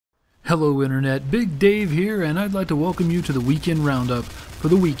Hello Internet, Big Dave here, and I'd like to welcome you to the Weekend Roundup for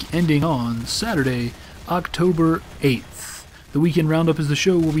the week ending on Saturday, October 8th. The Weekend Roundup is the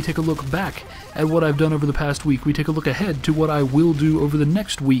show where we take a look back at what I've done over the past week, we take a look ahead to what I will do over the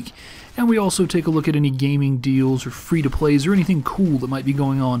next week, and we also take a look at any gaming deals or free-to-plays or anything cool that might be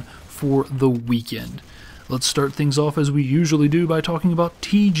going on for the weekend. Let's start things off as we usually do by talking about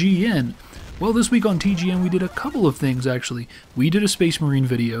TGN. Well, this week on TGN we did a couple of things, actually. We did a Space Marine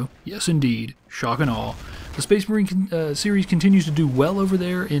video. Yes, indeed. Shock and awe. The Space Marine series continues to do well over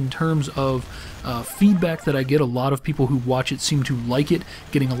there in terms of feedback that I get. A lot of people who watch it seem to like it,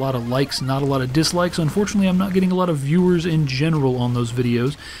 getting a lot of likes, not a lot of dislikes. Unfortunately, I'm not getting a lot of viewers in general on those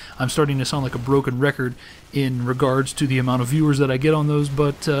videos. I'm starting to sound like a broken record in regards to the amount of viewers that I get on those,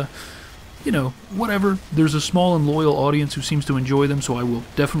 but you know, whatever. There's a small and loyal audience who seems to enjoy them, so I will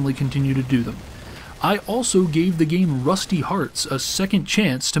definitely continue to do them. I also gave the game Rusty Hearts a second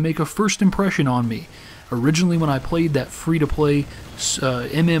chance to make a first impression on me. Originally, when I played that free-to-play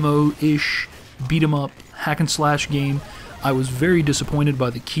MMO-ish beat-em-up hack-and-slash game, I was very disappointed by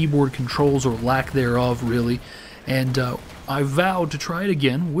the keyboard controls, or lack thereof, really, and I vowed to try it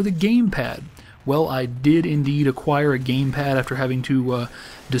again with a gamepad. Well, I did indeed acquire a gamepad after having to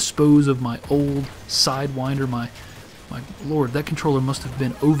dispose of my old Sidewinder. My lord, that controller must have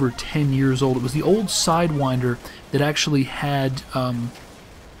been over 10 years old. It was the old Sidewinder that actually had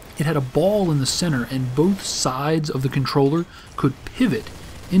it had a ball in the center, and both sides of the controller could pivot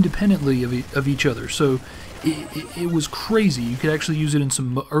independently of each other. So it was crazy. You could actually use it in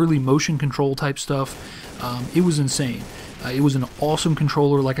some early motion control type stuff. It was insane. It was an awesome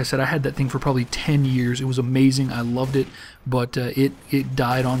controller. Like I said, I had that thing for probably 10 years. It was amazing. I loved it, but it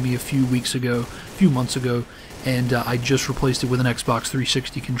died on me a few months ago, and I just replaced it with an Xbox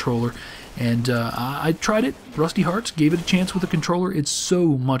 360 controller. And I tried it, Rusty Hearts, gave it a chance with a controller. It's so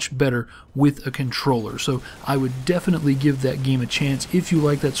much better with a controller. So I would definitely give that game a chance if you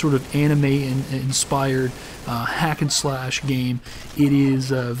like that sort of anime-inspired hack-and-slash game. It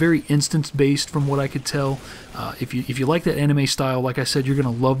is very instance-based from what I could tell. If you like that anime style, like I said, you're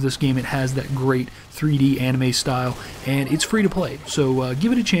going to love this game. It has that great 3D anime style, and it's free to play. So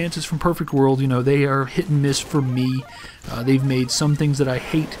give it a chance. It's from Perfect World. You know, they are hit and miss for me. They've made some things that I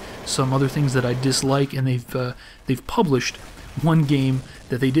hate, some other things that I dislike, and they've published one game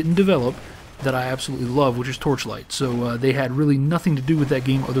that they didn't develop that I absolutely love, which is Torchlight. So they had really nothing to do with that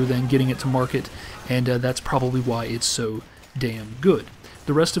game other than getting it to market, and that's probably why it's so damn good.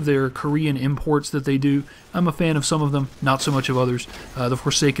 The rest of their Korean imports that they do, I'm a fan of some of them, not so much of others. The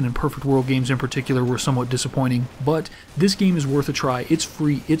Forsaken and Perfect World games in particular were somewhat disappointing, but this game is worth a try. It's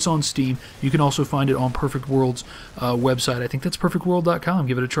free, it's on Steam. You can also find it on Perfect World's website. I think that's perfectworld.com.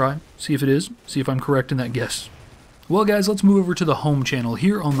 Give it a try. See if it is. See if I'm correct in that guess. Well guys, let's move over to the home channel.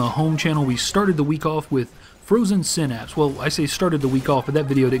 Here on the home channel, we started the week off with Frozen Synapse. Well, I say started the week off, but that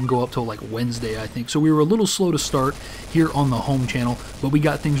video didn't go up till like Wednesday, I think. So we were a little slow to start here on the home channel, but we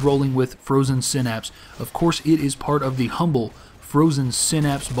got things rolling with Frozen Synapse. Of course, it is part of the humble Frozen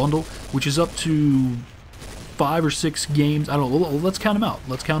Synapse bundle, which is up to 5 or 6 games. I don't know. Let's count them out.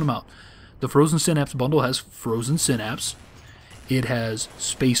 Let's count them out. The Frozen Synapse bundle has Frozen Synapse. It has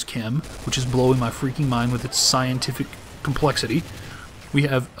Space Chem, which is blowing my freaking mind with its scientific complexity. We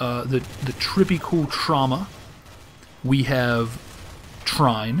have the trippy cool Trauma. We have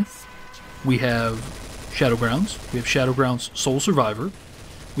Trine. We have Shadowgrounds. We have Shadowgrounds Soul Survivor.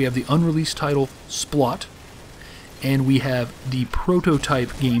 We have the unreleased title Splot. And we have the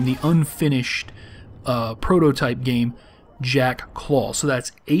prototype game, the unfinished prototype game, Jack Claw. So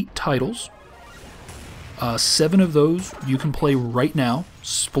that's 8 titles. 7 of those you can play right now,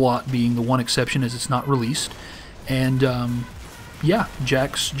 Splot being the one exception as it's not released. And yeah,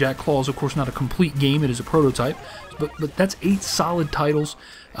 Jack Claw is of course not a complete game, it is a prototype, but that's 8 solid titles.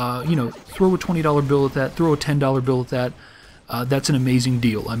 You know, throw a $20 bill at that, throw a $10 bill at that. That's an amazing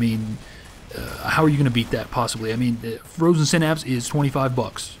deal. I mean, how are you going to beat that possibly? I mean, Frozen Synapse is 25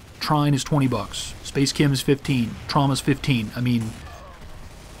 bucks, Trine is 20 bucks, Space Chem is 15, Trauma's 15. I mean,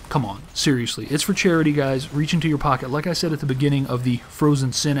 come on, seriously. It's for charity, guys. Reach into your pocket. Like I said at the beginning of the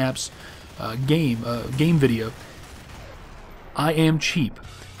Frozen Synapse game video, I am cheap,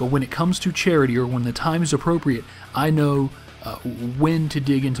 but when it comes to charity, or when the time is appropriate, I know when to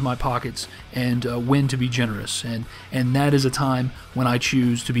dig into my pockets and when to be generous, and that is a time when I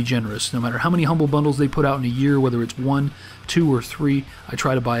choose to be generous. No matter how many humble bundles they put out in a year, whether it's 1, 2, or 3, I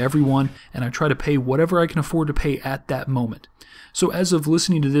try to buy every one, and I try to pay whatever I can afford to pay at that moment. So as of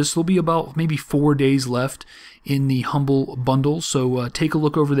listening to this, there'll be about maybe 4 days left in the Humble Bundle, so take a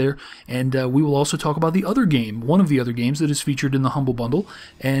look over there, and we will also talk about the other game, one of the other games that is featured in the Humble Bundle,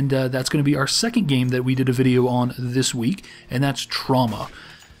 and that's going to be our second game that we did a video on this week, and that's Trauma.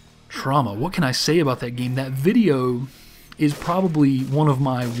 Trauma, what can I say about that game? That video is probably one of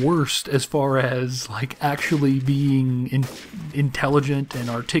my worst as far as like actually being intelligent and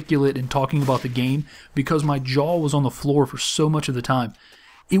articulate and talking about the game, because my jaw was on the floor for so much of the time.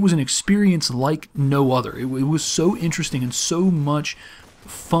 It was an experience like no other. It was so interesting and so much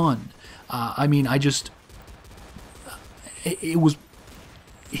fun. I mean, it was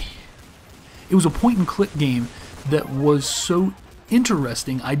a point and click game that was so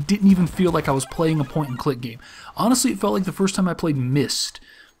interesting, I didn't even feel like I was playing a point and click game. Honestly, it felt like the first time I played Myst.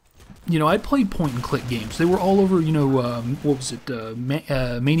 You know, I'd played point and click games. They were all over, you know, what was it,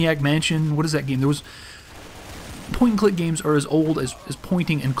 Maniac Mansion? What is that game? There was... Point and click games are as old as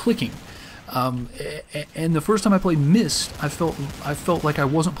pointing and clicking. And the first time I played Myst, I felt like I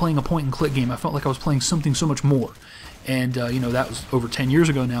wasn't playing a point and click game. I felt like I was playing something so much more. And, you know, that was over 10 years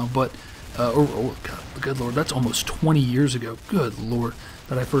ago now, but... God, good Lord, that's almost 20 years ago. Good Lord,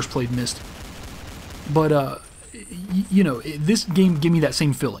 that I first played Myst. But, you know, this game gave me that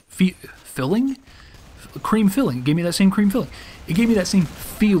same feeling. Cream filling. It gave me that same cream filling. It gave me that same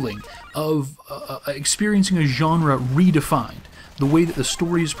feeling of experiencing a genre redefined. The way that the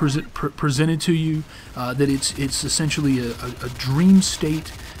story is presented to you, that it's essentially a dream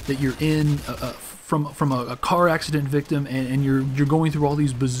state that you're in, from a car accident victim, and you're going through all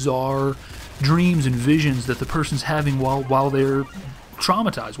these bizarre dreams and visions that the person's having while they're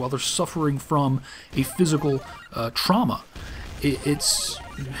traumatized, while they're suffering from a physical trauma. It's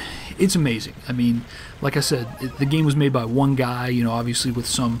amazing. I mean, like I said, the game was made by one guy, you know, obviously with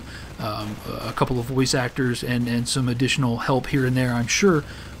some a couple of voice actors and some additional help here and there, I'm sure,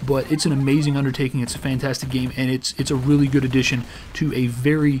 but it's an amazing undertaking. It's a fantastic game, and it's a really good addition to a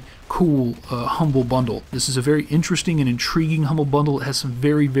very cool Humble Bundle. This is a very interesting and intriguing Humble Bundle. It has some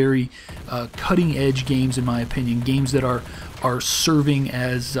very, very cutting-edge games, in my opinion, games that are serving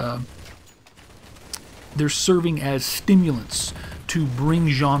as they're serving as stimulants to bring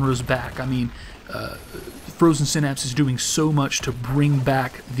genres back. I mean, Frozen Synapse is doing so much to bring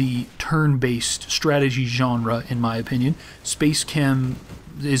back the turn-based strategy genre, in my opinion. Space Chem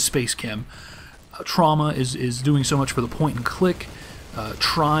is Space Chem. Trauma is doing so much for the point and click.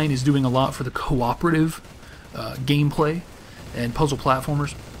 Trine is doing a lot for the cooperative gameplay and puzzle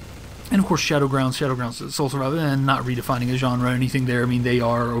platformers. And of course, Shadowgrounds, Soul Survivor, and not redefining a genre or anything there. I mean, they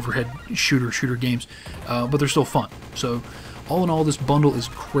are overhead shooter games, but they're still fun. So, all in all, this bundle is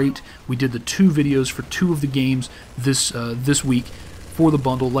great. We did the 2 videos for 2 of the games this week for the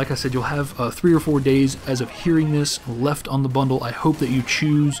bundle. Like I said, you'll have 3 or 4 days as of hearing this left on the bundle. I hope that you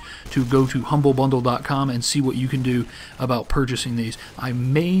choose to go to humblebundle.com and see what you can do about purchasing these. I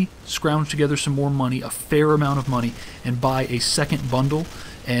may scrounge together some more money, a fair amount of money, and buy a second bundle,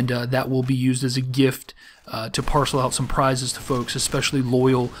 and that will be used as a gift to parcel out some prizes to folks, especially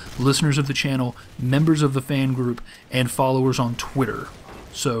loyal listeners of the channel, members of the fan group, and followers on Twitter.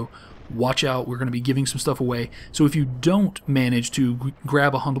 So watch out, we're going to be giving some stuff away. So if you don't manage to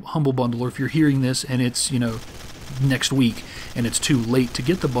grab a Humble Bundle, or if you're hearing this and it's, you know, next week and it's too late to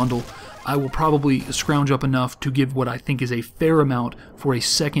get the bundle, I will probably scrounge up enough to give what I think is a fair amount for a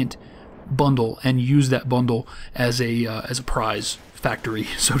second bundle and use that bundle as a prize factory,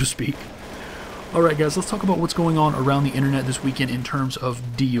 so to speak. Alright guys, let's talk about what's going on around the internet this weekend in terms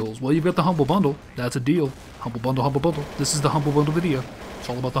of deals. Well, you've got the Humble Bundle. That's a deal. Humble Bundle, Humble Bundle. This is the Humble Bundle video. It's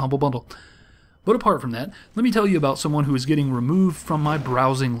all about the Humble Bundle. But apart from that, let me tell you about someone who is getting removed from my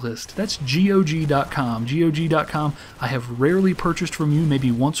browsing list. That's GOG.com. GOG.com, I have rarely purchased from you,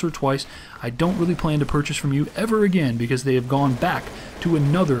 maybe once or twice. I don't really plan to purchase from you ever again, because they have gone back to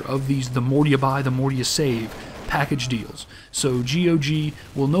another of these the more you buy, the more you save package deals. So GOG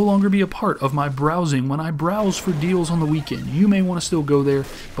will no longer be a part of my browsing when I browse for deals on the weekend. You may want to still go there,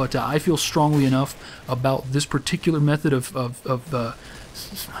 but I feel strongly enough about this particular method of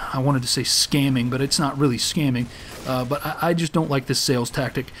I wanted to say scamming, but it's not really scamming. But I just don't like this sales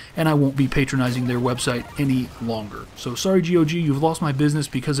tactic, and I won't be patronizing their website any longer. So sorry, GOG, you've lost my business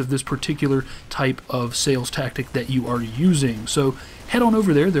because of this particular type of sales tactic that you are using. So head on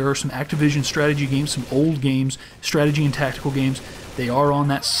over there. There are some Activision strategy games, some old games, strategy and tactical games. They are on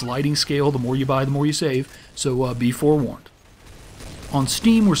that sliding scale. The more you buy, the more you save. So be forewarned. On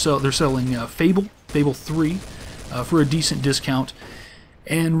Steam, they're selling Fable 3 for a decent discount.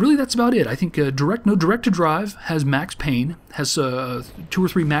 And really, that's about it. I think Direct to Drive has Max Payne, has 2 or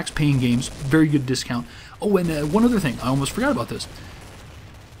 3 Max Payne games, very good discount. Oh, and one other thing, I almost forgot about this.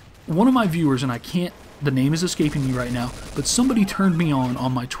 One of my viewers, and I can't the name is escaping me right now, but somebody turned me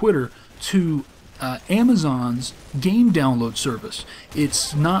on my Twitter to Amazon's game download service.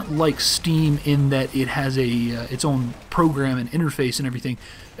 It's not like Steam in that it has its own program and interface and everything.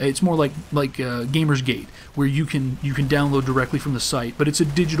 It's more like Gamersgate, where you can download directly from the site, but it's a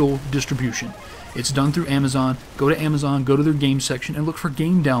digital distribution. It's done through Amazon. Go to Amazon, go to their game section, and look for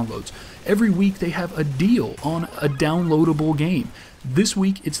game downloads. Every week they have a deal on a downloadable game. This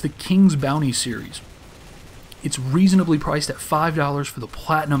week it's the King's Bounty series. It's reasonably priced at $5 for the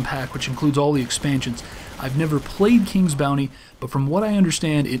Platinum Pack, which includes all the expansions. I've never played King's Bounty, but from what I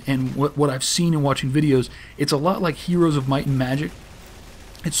understand and what I've seen in watching videos, it's a lot like Heroes of Might and Magic.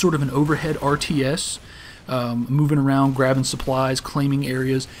 It's sort of an overhead RTS, moving around, grabbing supplies, claiming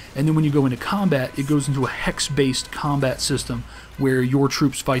areas, and then when you go into combat, it goes into a hex-based combat system where your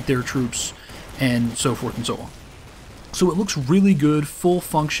troops fight their troops, and so forth and so on. So it looks really good, full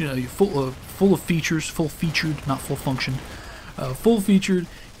function, full of features, full-featured, not full-functioned, full-featured,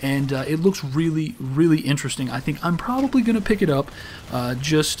 and it looks really, really interesting. I think I'm probably going to pick it up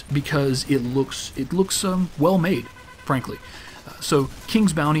just because it looks well-made, frankly. So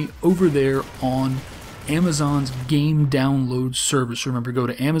King's Bounty over there on Amazon's game download service. Remember, go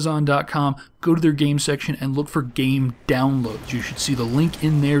to Amazon.com, go to their game section, and look for game downloads. You should see the link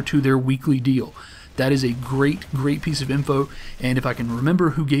in there to their weekly deal. That is a great, great piece of info, and if I can remember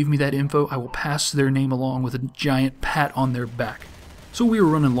who gave me that info, I will pass their name along with a giant pat on their back. So we are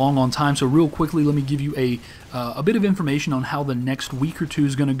running long on time, so real quickly let me give you a bit of information on how the next week or two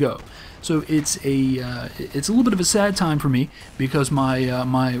is going to go. So it's a little bit of a sad time for me because my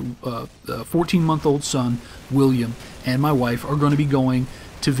 14-month-old son, William, and my wife are going to be going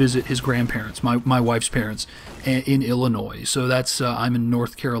to visit his grandparents, my wife's parents, in Illinois. So that's I'm in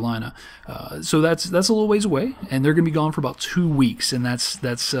North Carolina. So that's a little ways away, and they're going to be gone for about 2 weeks, and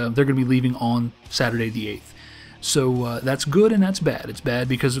they're going to be leaving on Saturday the 8th. So that's good and that's bad. It's bad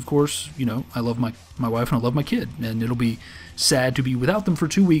because, of course, you know, I love my wife and I love my kid, and it'll be sad to be without them for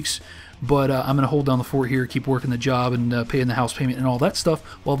 2 weeks. But I'm going to hold down the fort here, keep working the job and paying the house payment and all that stuff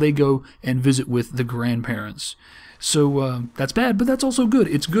while they go and visit with the grandparents. So that's bad, but that's also good.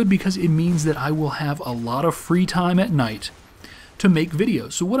 It's good because it means that I will have a lot of free time at night to make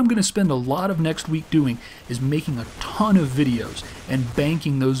videos. So what I'm going to spend a lot of next week doing is making a ton of videos and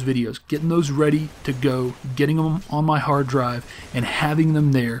banking those videos, getting those ready to go, getting them on my hard drive, and having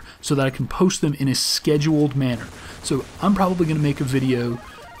them there so that I can post them in a scheduled manner. So I'm probably going to make a video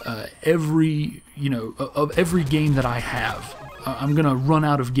of every game that I have. I'm going to run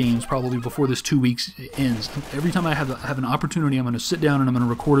out of games probably before this 2 weeks ends. Every time I have an opportunity, I'm going to sit down and I'm going to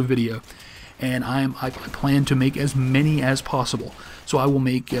record a video. And I plan to make as many as possible. So I will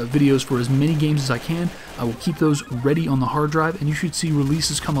make videos for as many games as I can. I will keep those ready on the hard drive, and you should see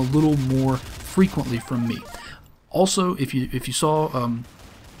releases come a little more frequently from me. Also, if you saw,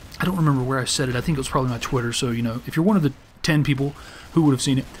 I don't remember where I said it. I think it was probably my Twitter. So you know, if you're one of the 10 people who would have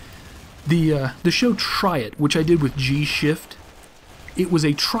seen it, the show Try It, which I did with G Shift. It was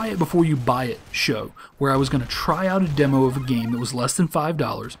a try it before you buy it show where I was going to try out a demo of a game that was less than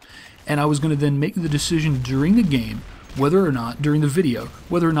 $5, and I was going to then make the decision during the game, during the video,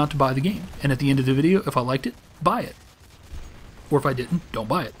 whether or not to buy the game. And at the end of the video, if I liked it, buy it. Or if I didn't, don't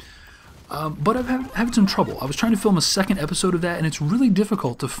buy it. But I've had some trouble. I was trying to film a second episode of that, and it's really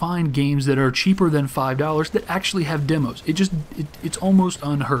difficult to find games that are cheaper than $5 that actually have demos. It's almost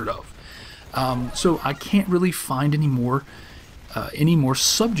unheard of. So I can't really find any more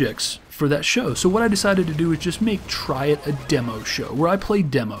subjects for that show. So what I decided to do is just make Try It a demo show where I play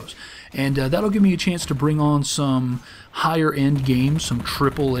demos, and that'll give me a chance to bring on some higher end games, some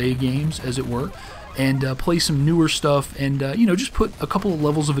AAA games as it were, and play some newer stuff, and just put a couple of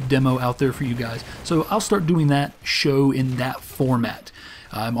levels of a demo out there for you guys. So I'll start doing that show in that format.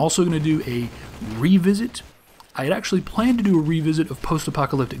 I'm also going to do a revisit. I had actually planned to do a revisit of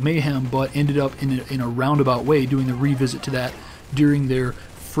Post-Apocalyptic Mayhem, but ended up in a roundabout way doing the revisit to that during their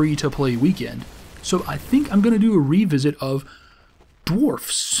free-to-play weekend. So I think I'm going to do a revisit of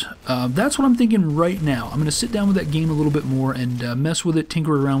Dwarfs. That's what I'm thinking right now. I'm going to sit down with that game a little bit more and mess with it,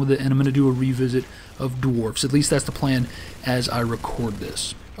 tinker around with it, and I'm going to do a revisit of Dwarfs. At least that's the plan as I record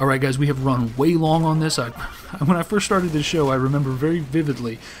this. Alright guys, we have run way long on this. When I first started this show, I remember very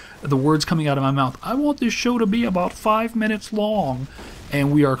vividly the words coming out of my mouth. I want this show to be about 5 minutes long.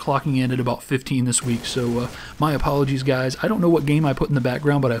 And we are clocking in at about 15 this week, so my apologies, guys. I don't know what game I put in the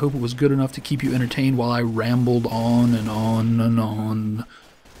background, but I hope it was good enough to keep you entertained while I rambled on and on and on.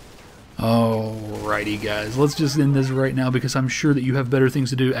 Alrighty, guys. Let's just end this right now because I'm sure that you have better things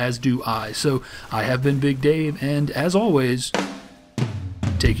to do, as do I. So I have been Big Dave, and as always,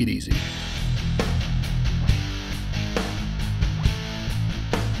 take it easy.